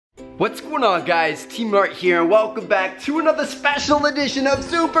What's going on, guys? Team Art here, and welcome back to another special edition of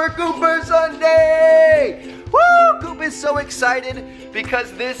Super Cooper Sunday! Woo! Coop is so excited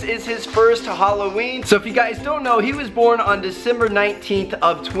because this is his first Halloween. So if you guys don't know, he was born on December 19th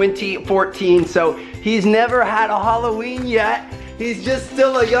of 2014, so he's never had a Halloween yet. He's just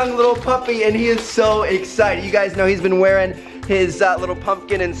still a young little puppy, and he is so excited. You guys know he's been wearing his little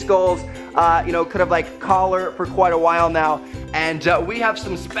pumpkin and skulls, you know, kind of like collar for quite a while now. And we have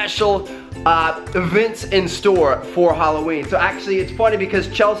some special events in store for Halloween. So actually, it's funny because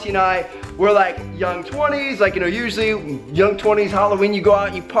Chelsea and I, we're like young 20s, like, you know, usually young 20s Halloween, you go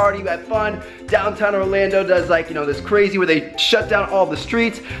out, you party, you have fun. Downtown Orlando does, like, you know, this crazy where they shut down all the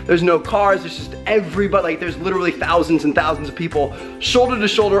streets. There's no cars, there's just everybody, like there's literally thousands and thousands of people shoulder to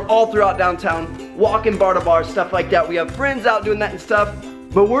shoulder all throughout downtown, walking bar to bar, stuff like that. We have friends out doing that and stuff.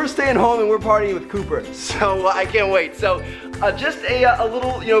 But we're staying home and we're partying with Cooper, so I can't wait. So just a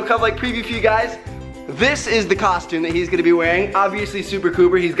little, you know, kind of like preview for you guys. This is the costume that he's gonna be wearing. Obviously Super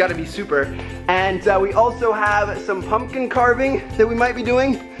Cooper, he's gotta be super. And we also have some pumpkin carving that we might be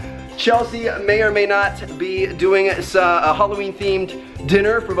doing. Chelsea may or may not be doing a Halloween themed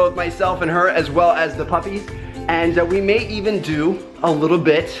dinner for both myself and her, as well as the puppies. And we may even do a little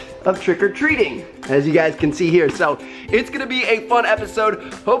bit of trick-or-treating, as you guys can see here. So it's gonna be a fun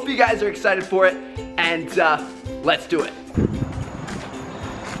episode. Hope you guys are excited for it, and let's do it.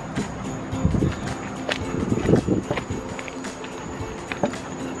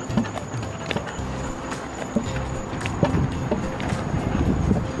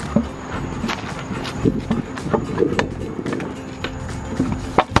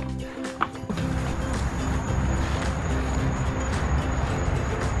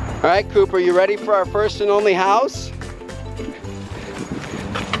 All right, Cooper, you ready for our first and only house?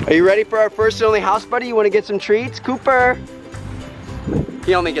 Are you ready for our first and only house, buddy? You want to get some treats, Cooper?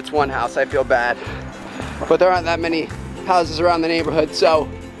 He only gets one house, I feel bad. But there aren't that many houses around the neighborhood, so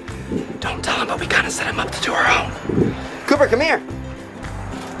don't tell him, but we kind of set him up to do our own. Cooper, come here.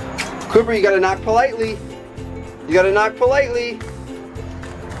 Cooper, you gotta knock politely. You gotta knock politely.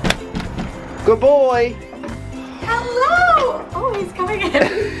 Good boy. Hello! Oh, he's coming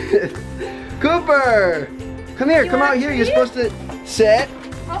in. Cooper! Come here, come out here. You're supposed to sit.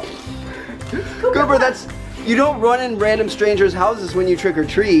 Oh. Cooper, that's, you don't run in random strangers' houses when you trick or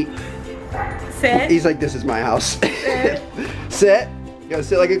treat. Sit. He's like, this is my house. Sit. Sit. You gotta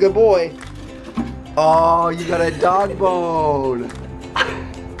sit like a good boy. Oh, you got a dog bone.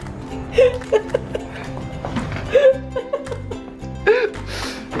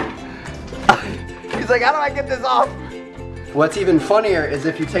 He's like, how do I get this off? What's even funnier is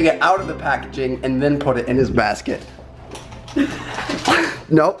if you take it out of the packaging and then put it in his basket.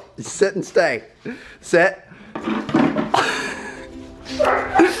 Nope, sit and stay. Sit.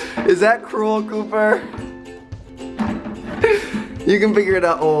 Is that cruel, Cooper? You can figure it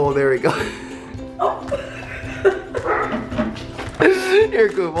out. Oh, there we go. Here,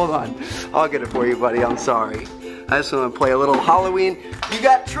 Coop, hold on. I'll get it for you, buddy. I'm sorry. I just want to play a little Halloween. You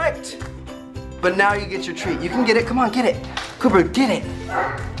got tricked. But now you get your treat. You can get it. Come on, get it. Cooper, get it.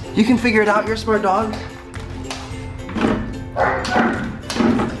 You can figure it out. You're a smart dog.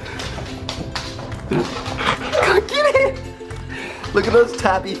 Get it. Look at those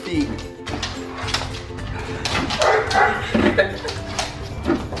tappy feet.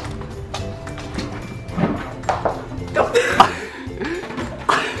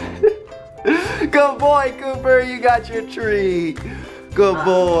 Good boy, Cooper. You got your treat. Good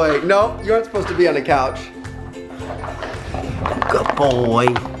boy. No, you aren't supposed to be on the couch. Good boy.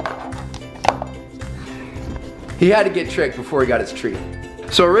 He had to get tricked before he got his treat.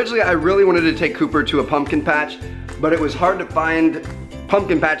 So originally I really wanted to take Cooper to a pumpkin patch, but it was hard to find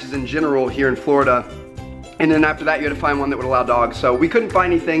pumpkin patches in general here in Florida. And then after that you had to find one that would allow dogs. So we couldn't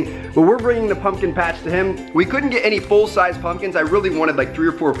find anything, but we're bringing the pumpkin patch to him. We couldn't get any full-size pumpkins. I really wanted like 3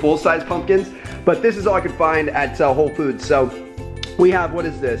 or 4 full-size pumpkins, but this is all I could find at Whole Foods. So we have, what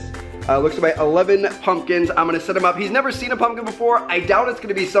is this? Looks like 11 pumpkins. I'm gonna set him up. He's never seen a pumpkin before. I doubt it's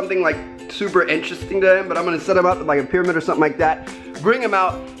gonna be something like super interesting to him, but I'm gonna set him up with like a pyramid or something like that. Bring him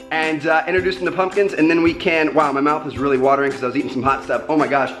out and introduce him to pumpkins, and then we can, wow, my mouth is really watering because I was eating some hot stuff. Oh my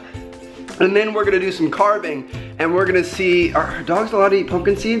gosh. And then we're gonna do some carving, and we're gonna see, are dogs allowed to eat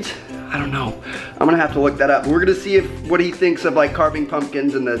pumpkin seeds? I don't know. I'm gonna have to look that up. We're gonna see what he thinks of like carving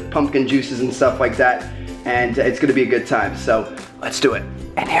pumpkins and the pumpkin juices and stuff like that. And it's gonna be a good time, so let's do it.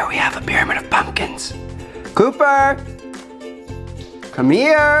 And here we have a pyramid of pumpkins. Cooper, come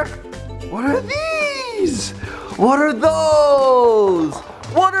here. What are these? What are those?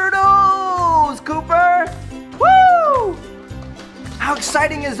 What are those, Cooper? Woo! How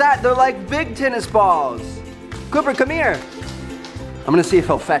exciting is that? They're like big tennis balls. Cooper, come here. I'm gonna see if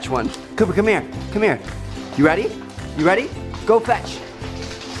he'll fetch one. Cooper, come here. Come here. You ready? You ready? Go fetch.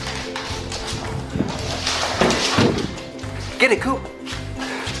 Get it, Coop.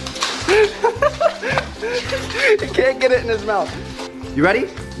 He can't get it in his mouth. You ready?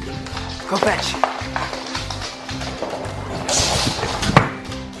 Go fetch.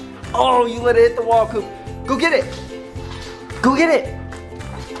 Oh, you let it hit the wall, Coop. Go get it. Go get it.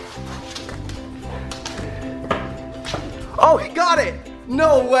 Oh, he got it.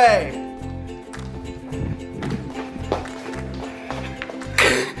 No way.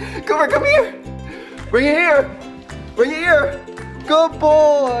 Cooper, come here. Bring it here. Bring it here. Good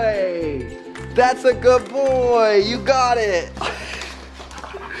boy. That's a good boy. You got it.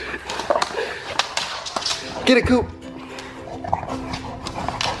 Get it, Coop.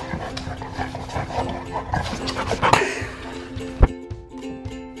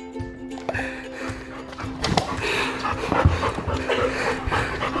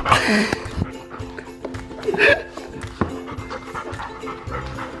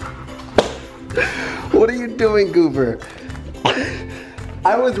 What are you doing, Cooper?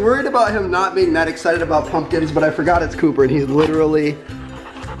 I was worried about him not being that excited about pumpkins, but I forgot it's Cooper, and he's literally,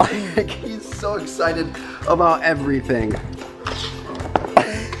 he's so excited about everything.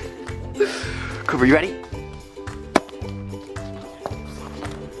 Cooper, you ready?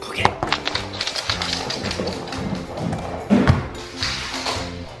 Okay.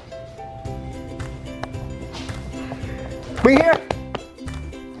 Bring it here.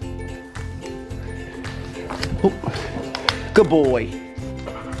 Oh, good boy.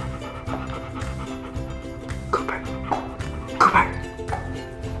 Cooper. Cooper.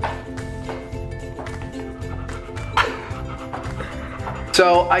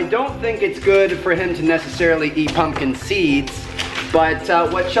 So I don't think it's good for him to necessarily eat pumpkin seeds, but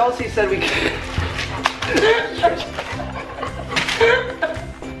what Chelsea said we could...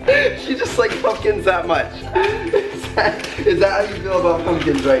 She just likes pumpkins that much. Is that how you feel about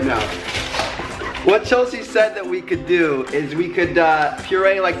pumpkins right now? What Chelsea said that we could do is we could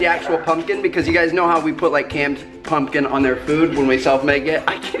puree like the actual pumpkin, because you guys know how we put like canned pumpkin on their food when we self-make it.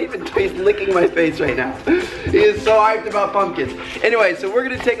 I can't even do, he's licking my face right now. He is so hyped about pumpkins. Anyway, so we're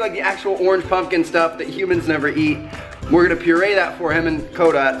gonna take like the actual orange pumpkin stuff that humans never eat. We're gonna puree that for him and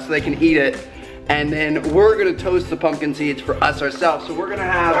Coda so they can eat it. And then we're gonna toast the pumpkin seeds for us ourselves. So we're gonna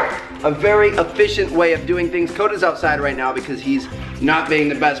have a very efficient way of doing things. Coda's outside right now because he's not being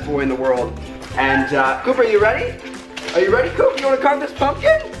the best boy in the world. And Cooper, are you ready? Are you ready, Coop? You wanna carve this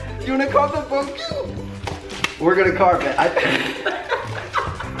pumpkin? You wanna carve the pumpkin? We're gonna carve it.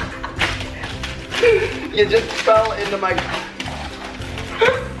 You just fell into my...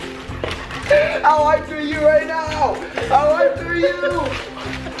 How hyped are you right now? How hyped are you?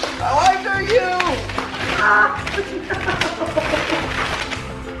 How hyped are you?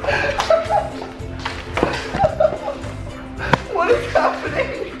 What is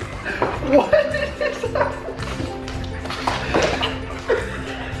happening? What is happening?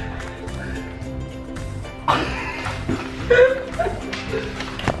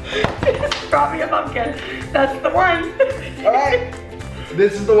 Brought me a pumpkin. That's the one. All right,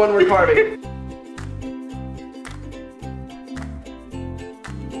 this is the one we're carving.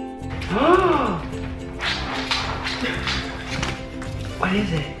 What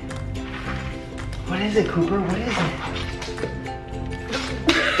is it? What is it, Cooper? What is it?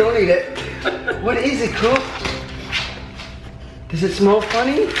 Don't eat it. What is it, Coop? Does it smell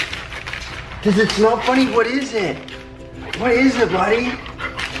funny? Does it smell funny? What is it? What is it, buddy?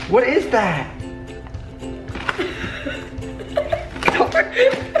 What is that?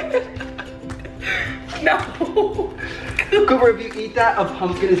 No. Cooper, if you eat that, a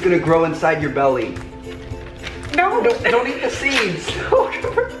pumpkin is gonna grow inside your belly. No. Don't eat the seeds. No,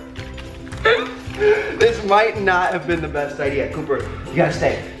 Cooper. This might not have been the best idea. Cooper, you gotta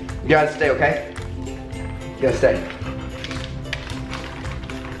stay. You gotta stay, okay? You gotta stay.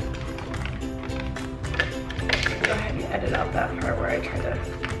 Go ahead and edit out that part where I tried to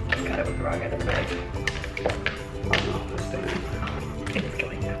cut it with the wrong end of the knife. Oh no, it's staying. It's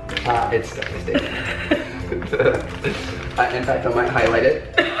going down. It's definitely staying. In fact, I might highlight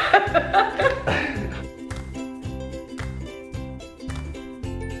it.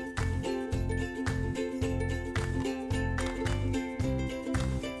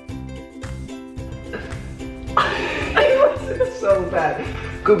 It's so bad.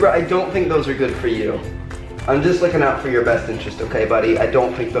 Cooper, I don't think those are good for you. I'm just looking out for your best interest, okay, buddy? I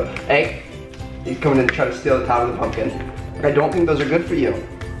don't think Hey, he's coming in to try to steal the top of the pumpkin. I don't think those are good for you.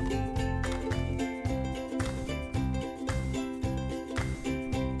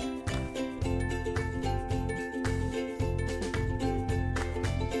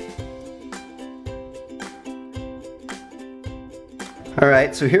 All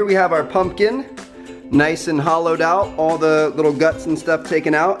right, so here we have our pumpkin, nice and hollowed out, all the little guts and stuff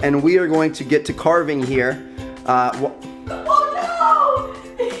taken out, and we are going to get to carving here. Oh no!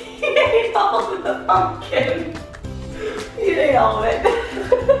 He ate all of the pumpkin. He ate all of it.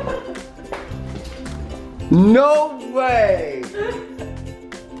 No way!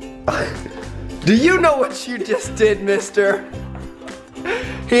 Do you know what you just did, mister?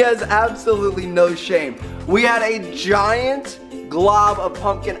 He has absolutely no shame. We had a giant glob of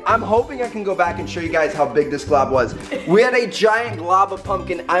pumpkin. I'm hoping I can go back and show you guys how big this glob was. We had a giant glob of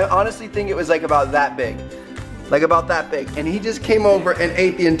pumpkin. I honestly think it was like about that big. Like about that big. And he just came over and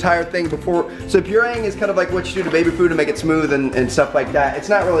ate the entire thing before. So pureeing is kind of like what you do to baby food to make it smooth and stuff like that. It's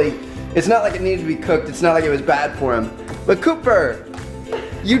not really, it's not like it needed to be cooked. It's not like it was bad for him. But Cooper,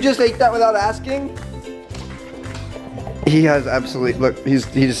 you just ate that without asking? He has absolutely, look,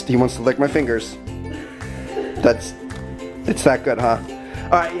 he wants to lick my fingers. It's that good, huh? All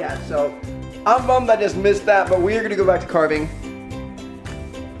right, yeah, so I'm bummed I just missed that, but we are gonna go back to carving.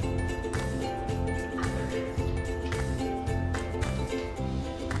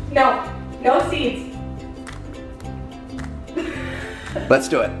 No, no seeds. Let's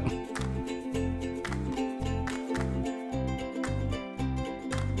do it.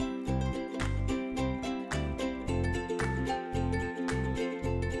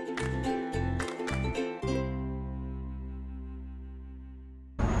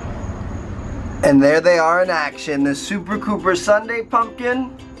 And there they are in action, the Super Cooper Sundae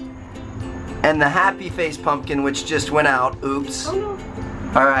pumpkin and the Happy Face pumpkin, which just went out. Oops. Oh no.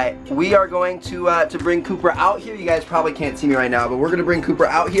 All right, we are going to bring Cooper out here. You guys probably can't see me right now, but we're gonna bring Cooper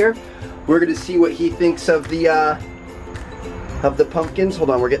out here. We're gonna see what he thinks of the pumpkins. Hold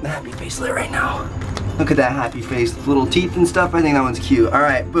on, we're getting the Happy Face lit right now. Look at that Happy Face, little teeth and stuff. I think that one's cute. All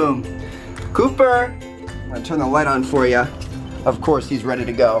right, boom. Cooper, I'm gonna turn the light on for you. Of course, he's ready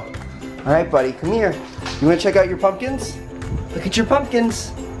to go. All right, buddy, come here. You wanna check out your pumpkins? Look at your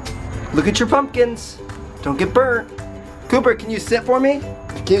pumpkins. Look at your pumpkins. Don't get burnt. Cooper, can you sit for me?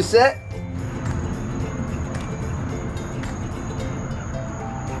 Can you sit?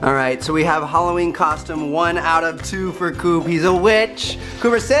 All right, so we have Halloween costume 1 out of 2 for Coop. He's a witch.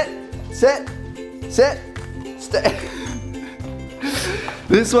 Cooper, sit, sit, sit, stay.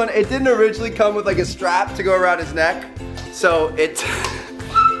 This one, it didn't originally come with like a strap to go around his neck. So it's,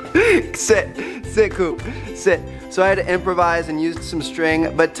 sit, Coop, sit. So I had to improvise and use some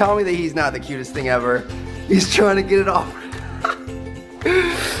string, but tell me that he's not the cutest thing ever. He's trying to get it off.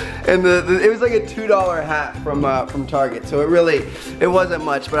 And it was like a $2 hat from Target, so it wasn't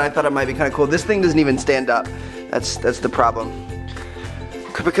much, but I thought it might be kind of cool. This thing doesn't even stand up. That's the problem.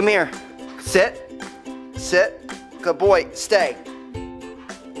 Cooper, come here. Sit, sit. Good boy. Stay.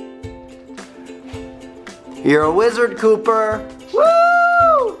 You're a wizard, Cooper. Woo!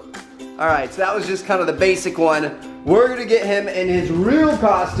 All right, so that was just kind of the basic one. We're gonna get him in his real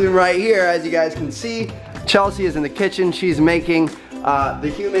costume right here, as you guys can see. Chelsea is in the kitchen. She's making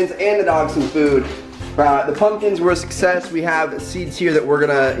the humans and the dogs some food. The pumpkins were a success. We have seeds here that we're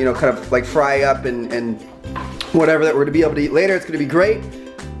gonna, kind of like fry up and whatever that we're gonna be able to eat later. It's gonna be great.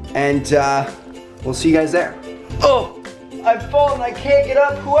 And we'll see you guys there. Oh, I've fallen, I can't get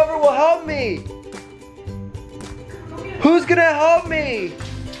up. Whoever will help me. Who's gonna help me?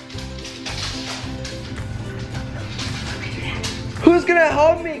 Who's gonna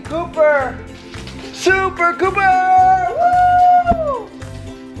help me? Cooper! Super Cooper! Woo!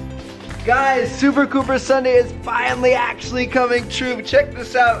 Guys, Super Cooper Sundae is finally actually coming true. Check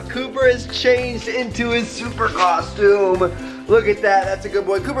this out. Cooper has changed into his super costume. Look at that. That's a good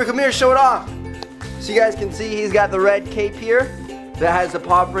boy. Cooper, come here. Show it off. So you guys can see he's got the red cape here that has the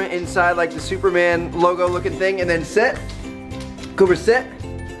paw print inside like the Superman logo looking thing. And then sit. Cooper, sit.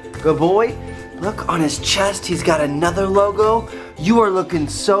 Good boy. Look on his chest. He's got another logo. You are looking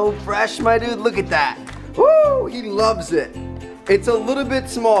so fresh, my dude. Look at that. Woo! He loves it. It's a little bit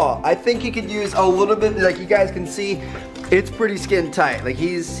small. I think he could use a little bit, like you guys can see, it's pretty skin tight. Like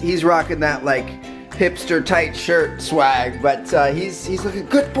he's rocking that like hipster tight shirt swag, but he's looking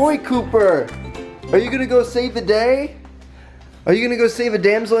good boy, Cooper. Are you gonna go save the day? Are you gonna go save a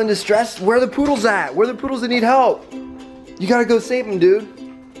damsel in distress? Where are the poodles at? Where are the poodles that need help? You gotta go save them, dude.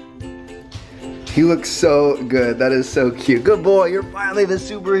 He looks so good. That is so cute. Good boy. You're finally the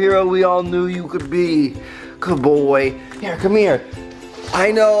superhero we all knew you could be. Good boy. Here, come here.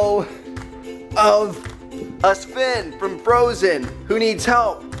 I know of a Finn from Frozen who needs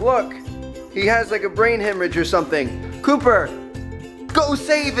help. Look, he has like a brain hemorrhage or something. Cooper, go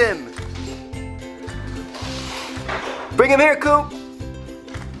save him. Bring him here, Coop.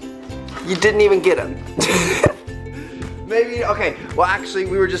 You didn't even get him. maybe, okay. Well, actually,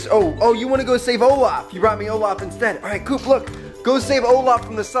 we were just, oh, you want to go save Olaf. You brought me Olaf instead. All right, Coop, look. Go save Olaf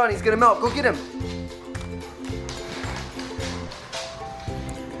from the sun. He's gonna melt. Go get him.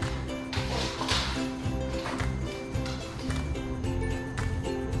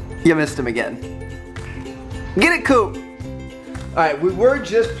 You missed him again. Get it, Coop. All right, we were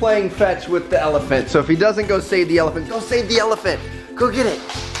just playing fetch with the elephant. So if he doesn't go save the elephant, go save the elephant. Go get it.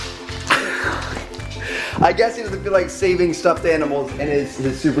 I guess he doesn't feel like saving stuffed animals in his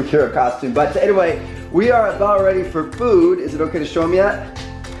superhero costume. But anyway, we are about ready for food. Is it okay to show him yet?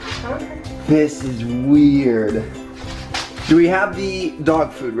 Okay. This is weird. Do we have the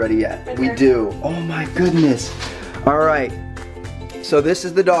dog food ready yet? Right we there. do. Oh my goodness. All right. So this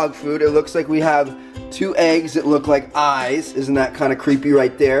is the dog food. It looks like we have 2 eggs that look like eyes. Isn't that kind of creepy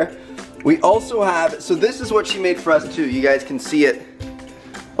right there? We also have, so this is what she made for us too. You guys can see it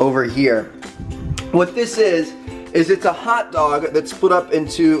over here. What this is it's a hot dog that's split up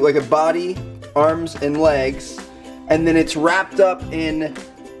into like a body, arms, and legs, and then it's wrapped up in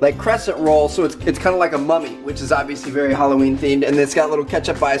like crescent roll, so it's kind of like a mummy, which is obviously very Halloween themed, and it's got a little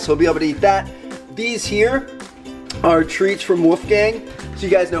ketchup ice, so we'll be able to eat that. These here are treats from Wolfgang. So you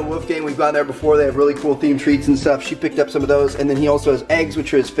guys know Wolfgang, we've gone there before. They have really cool themed treats and stuff. She picked up some of those, and then he also has eggs,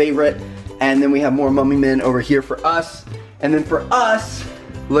 which are his favorite, and then we have more mummy men over here for us. And then for us,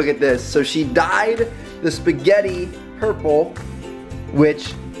 look at this. So she dyed the spaghetti purple,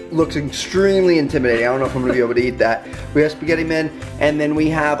 which looks extremely intimidating. I don't know if I'm gonna be able to eat that. We have spaghetti men, and then we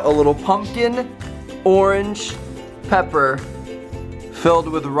have a little pumpkin orange pepper filled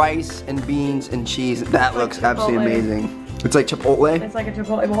with rice and beans and cheese. That looks absolutely amazing. It's like Chipotle? It's like a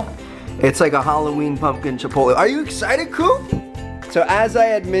Chipotle bowl. It's like a Halloween pumpkin Chipotle. Are you excited, Coop? So as I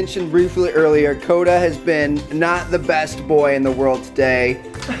had mentioned briefly earlier, Coda has been not the best boy in the world today.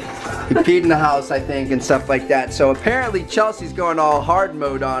 He peed in the house, I think, and stuff like that. So apparently Chelsea's going all hard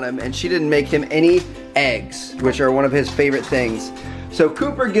mode on him, and she didn't make him any eggs, which are one of his favorite things. So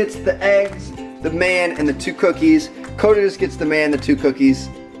Cooper gets the eggs, the man, and the 2 cookies. Coda just gets the man, the 2 cookies.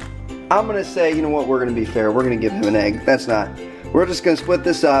 I'm gonna say, you know what, we're gonna be fair. We're gonna give him an egg. That's not. We're just gonna split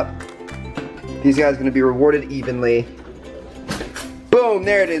this up. These guys are gonna be rewarded evenly. Boom,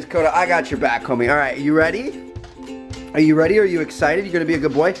 there it is, Coda. I got your back, homie. All right, you ready? Are you ready? Are you excited? You gonna be a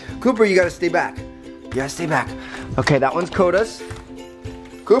good boy? Cooper, you gotta stay back. You gotta stay back. Okay, that one's Coda's.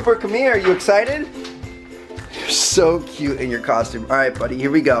 Cooper, come here. Are you excited? You're so cute in your costume. All right, buddy,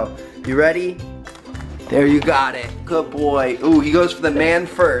 here we go. You ready? There, you got it. Good boy. Ooh, he goes for the man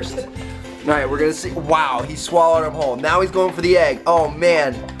first. All right, we're gonna see. Wow, he swallowed him whole. Now he's going for the egg. Oh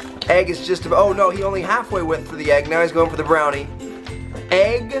man, egg is just. Oh no, he only halfway went for the egg. Now he's going for the brownie.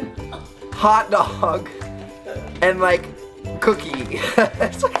 Egg, hot dog, and like cookie.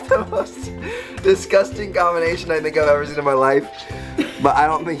 It's like the most disgusting combination I think I've ever seen in my life. But I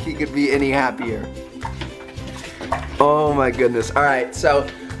don't think he could be any happier. Oh my goodness. All right, so.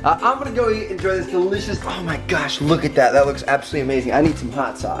 I'm gonna go enjoy this delicious, oh my gosh, look at that. That looks absolutely amazing. I need some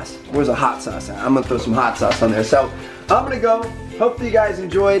hot sauce. Where's the hot sauce at? I'm gonna throw some hot sauce on there. So, I'm gonna go. Hopefully you guys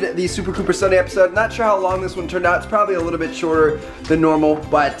enjoyed the Super Cooper Sunday episode. Not sure how long this one turned out. It's probably a little bit shorter than normal,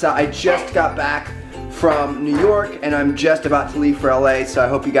 but I just got back from New York and I'm just about to leave for LA, so I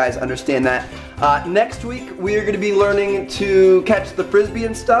hope you guys understand that. Next week, we are gonna be learning to catch the Frisbee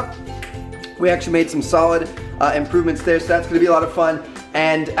and stuff. We actually made some solid improvements there, so that's gonna be a lot of fun.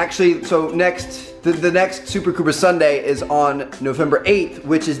 And actually, so the next Super Cooper Sunday is on November 8th,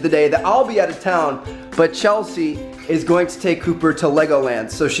 which is the day that I'll be out of town, but Chelsea is going to take Cooper to Legoland.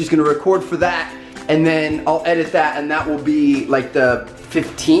 So she's gonna record for that, and then I'll edit that, and that will be like the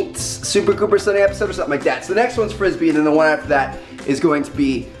 15th Super Cooper Sunday episode or something like that. So the next one's Frisbee, and then the one after that is going to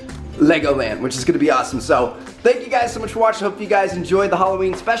be Legoland, which is gonna be awesome. So thank you guys so much for watching. Hope you guys enjoyed the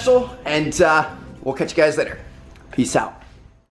Halloween special, and we'll catch you guys later. Peace out.